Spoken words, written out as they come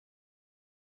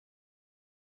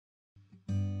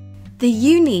The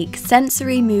unique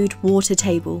sensory mood water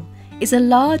table is a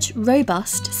large,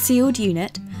 robust, sealed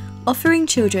unit offering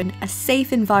children a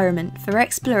safe environment for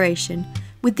exploration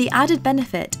with the added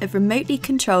benefit of remotely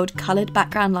controlled coloured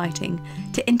background lighting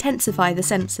to intensify the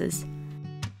senses.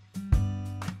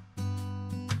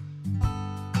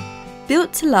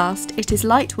 Built to last, it is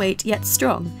lightweight yet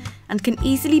strong and can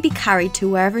easily be carried to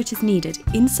wherever it is needed,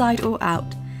 inside or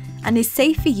out, and is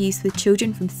safe for use with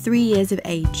children from 3 years of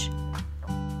age.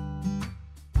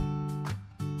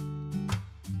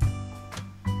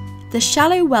 The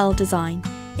shallow well design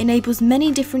enables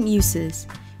many different uses,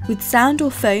 with sand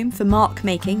or foam for mark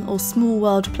making or small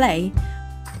world play,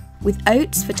 with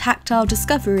oats for tactile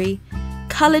discovery,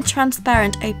 coloured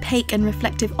transparent opaque and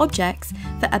reflective objects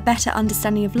for a better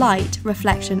understanding of light,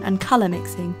 reflection and colour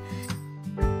mixing,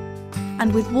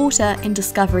 and with water in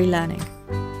discovery learning.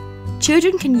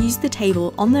 Children can use the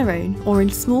table on their own or in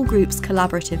small groups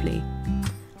collaboratively.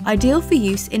 Ideal for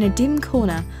use in a dim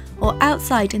corner or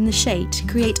outside in the shade to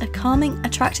create a calming,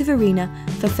 attractive arena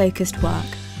for focused work.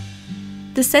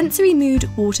 The sensory mood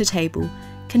water table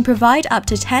can provide up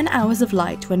to 10 hours of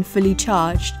light when fully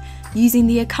charged using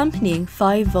the accompanying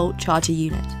 5-volt charger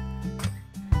unit.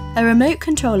 A remote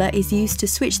controller is used to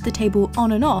switch the table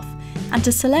on and off and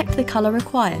to select the colour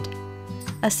required.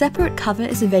 A separate cover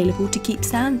is available to keep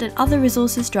sand and other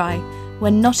resources dry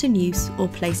when not in use or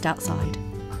placed outside.